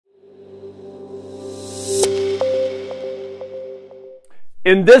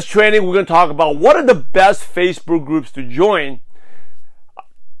In this training, we're going to talk about what are the best Facebook groups to join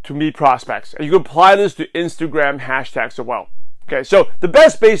to meet prospects. And you can apply this to Instagram hashtags as well. Okay, so the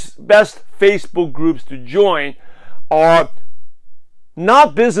best Facebook groups to join are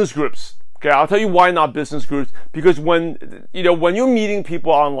not business groups. Okay, I'll tell you why not business groups. Because when you're meeting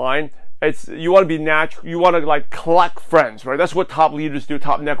people online, you want to be natural. You want to like collect friends, right? That's what top leaders do,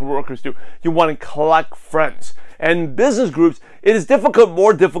 top networkers do. You want to collect friends. And business groups, it is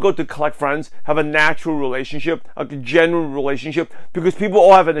more difficult to collect friends, have a natural relationship, a genuine relationship, because people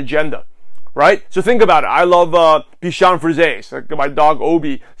all have an agenda, right? So think about it. I love Bichon Frise. Like my dog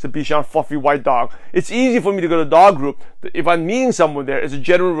Obi, it's a Bichon fluffy white dog. It's easy for me to go to a dog group. If I'm meeting someone there, it's a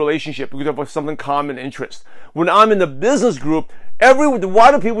genuine relationship because of something common interest. When I'm in the business group,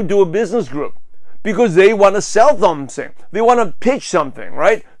 why do people do a business group? Because they want to sell something. They want to pitch something,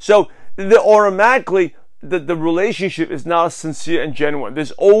 right? So they automatically, the relationship is not sincere and genuine.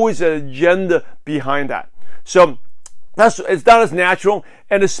 There's always an agenda behind that. So it's not as natural,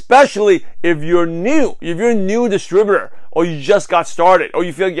 and especially if you're new. If you're a new distributor, or you just got started, or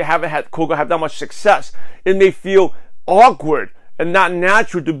you feel like you haven't had that much success, it may feel awkward and not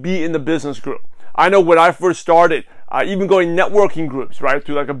natural to be in the business group. I know when I first started, even going networking groups, right,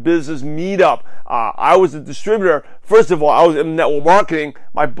 to like a business meetup, I was a distributor. First of all, I was in network marketing.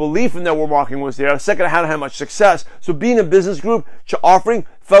 My belief in network marketing was there. Second, I hadn't had much success. So being a business group offering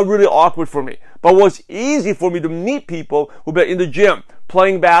felt really awkward for me. But it was easy for me to meet people who were in the gym,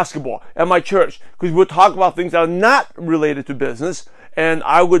 playing basketball, at my church, because we'll talk about things that are not related to business. And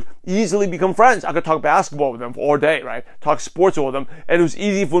I would easily become friends. I could talk basketball with them all day, right? Talk sports with them. And it was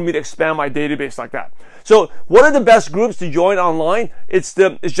easy for me to expand my database like that. So what are the best groups to join online? It's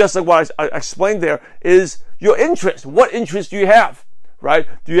just like what I explained there, is your interest. What interest do you have, right?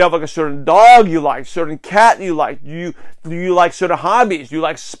 Do you have like a certain dog you like, certain cat you like? Do you like certain hobbies? Do you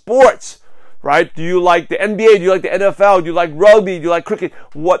like sports? Right? Do you like the NBA? Do you like the NFL? Do you like rugby? Do you like cricket?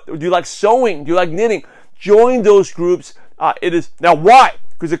 Do you like sewing? Do you like knitting? Join those groups. Now why?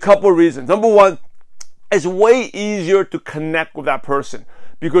 Because a couple of reasons. Number one, it's way easier to connect with that person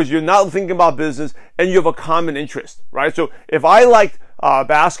because you're not thinking about business and you have a common interest, right? So if I liked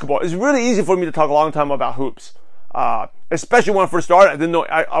basketball, it's really easy for me to talk a long time about hoops. Especially when I first started, I didn't know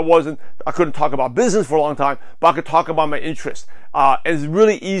I couldn't talk about business for a long time, but I could talk about my interest. And it's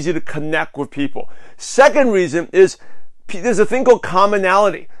really easy to connect with people. Second reason is there's a thing called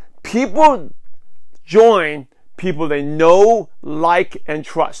commonality. People join people they know, like, and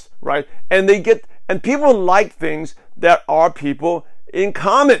trust, right? And people like things that are people in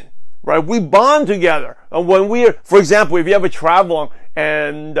common, right? We bond together. And for example, if you ever travel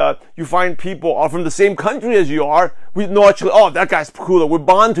and you find people are from the same country as you are, we know actually, oh, that guy's cooler. We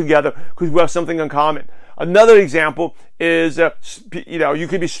bond together because we have something in common. Another example is, you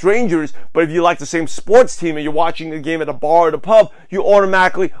could be strangers, but if you like the same sports team and you're watching a game at a bar or the pub, you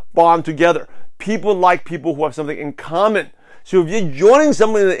automatically bond together. People like people who have something in common. So if you're joining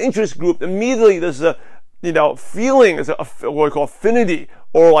someone in an interest group, immediately there's a feeling, there's what we call affinity,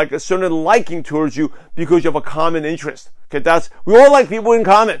 or like a certain liking towards you because you have a common interest. Okay, we all like people in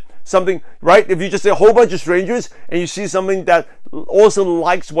common. Something, right? If you just say a whole bunch of strangers and you see something that also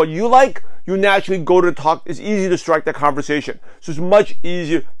likes what you like, you naturally go to talk. It's easy to strike that conversation. So it's much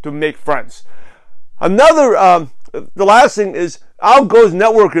easier to make friends. The last thing is, our goal as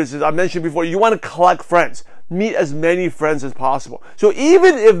networkers, as I mentioned before, you want to collect friends. Meet as many friends as possible. So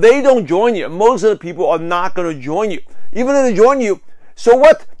even if they don't join you, most of the people are not going to join you. Even if they join you, so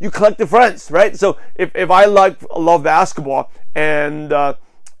what? You collect the friends, right? So if I love basketball and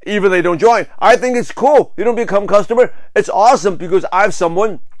even they don't join, I think it's cool. You don't become a customer. It's awesome because I have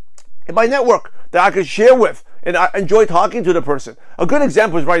someone in my network that I can share with, and I enjoy talking to the person. A good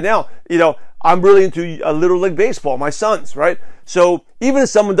example is right now, I'm really into Little League Baseball, my sons, right? So even if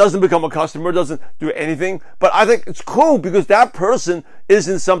someone doesn't become a customer, doesn't do anything, but I think it's cool because that person is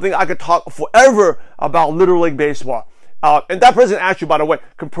in something I could talk forever about Little League Baseball. And that person actually, by the way,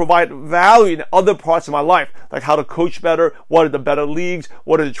 can provide value in other parts of my life, like how to coach better, what are the better leagues,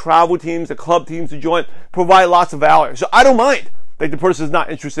 what are the travel teams, the club teams to join, provide lots of value. So I don't mind that the person is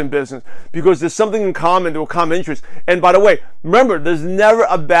not interested in business because there's something in common, there's a common interest. And by the way, remember, there's never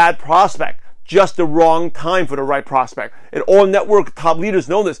a bad prospect, just the wrong time for the right prospect. And all network top leaders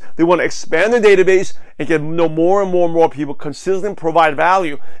know this. They want to expand their database and get know more and more people, consistently provide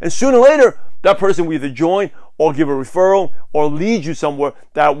value. And sooner or later, that person will either join or give a referral or lead you somewhere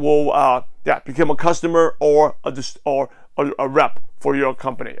that will become a customer or a rep for your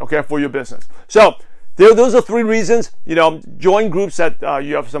company, okay, for your business. So those are 3 reasons. Join groups that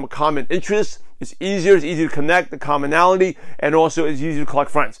you have some common interests. It's easy to connect, the commonality, and also it's easy to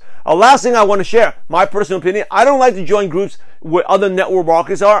collect friends. Last thing I want to share, my personal opinion, I don't like to join groups where other network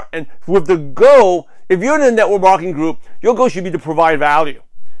marketers are, and with the goal, if you're in a network marketing group, your goal should be to provide value.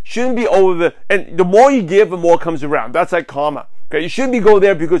 Shouldn't be and the more you give, the more comes around. That's like karma. Okay, you shouldn't be going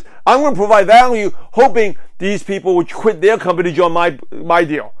there because I'm going to provide value, hoping these people would quit their company to join my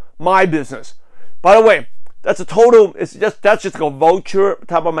deal, my business. By the way, that's just like a vulture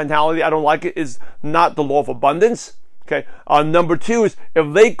type of mentality. I don't like it. It's not the law of abundance. Okay. Number 2 is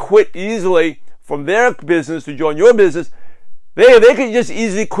if they quit easily from their business to join your business, they could just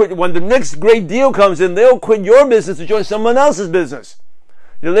easily quit when the next great deal comes in. They'll quit your business to join someone else's business.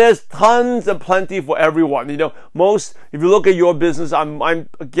 There's tons and plenty for everyone. If you look at your business, I'm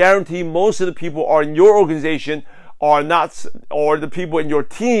guarantee most of the people are in your organization or the people in your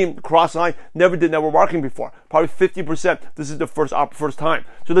team, cross-line, never did network marketing before. Probably 50%. This is the first time.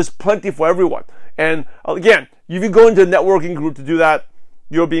 So there's plenty for everyone. And again, if you go into a networking group to do that,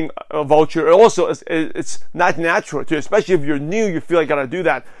 you're being a vulture. Also, it's not natural to, especially if you're new, you feel like you gotta do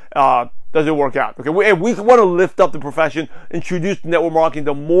that. Doesn't work out. Okay, we want to lift up the profession, introduce network marketing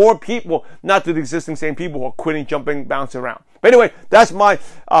to more people, not to the existing same people who are quitting, jumping, bouncing around. But anyway, that's my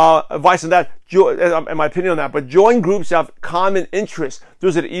advice on that, and my opinion on that. But join groups that have common interests.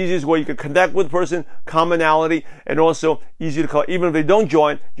 Those are the easiest way you can connect with a person, commonality, and also easy to collect. Even if they don't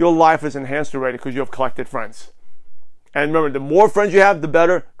join, your life is enhanced already because you have collected friends. And remember, the more friends you have, the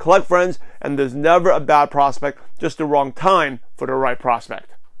better. Collect friends, and there's never a bad prospect, just the wrong time for the right prospect.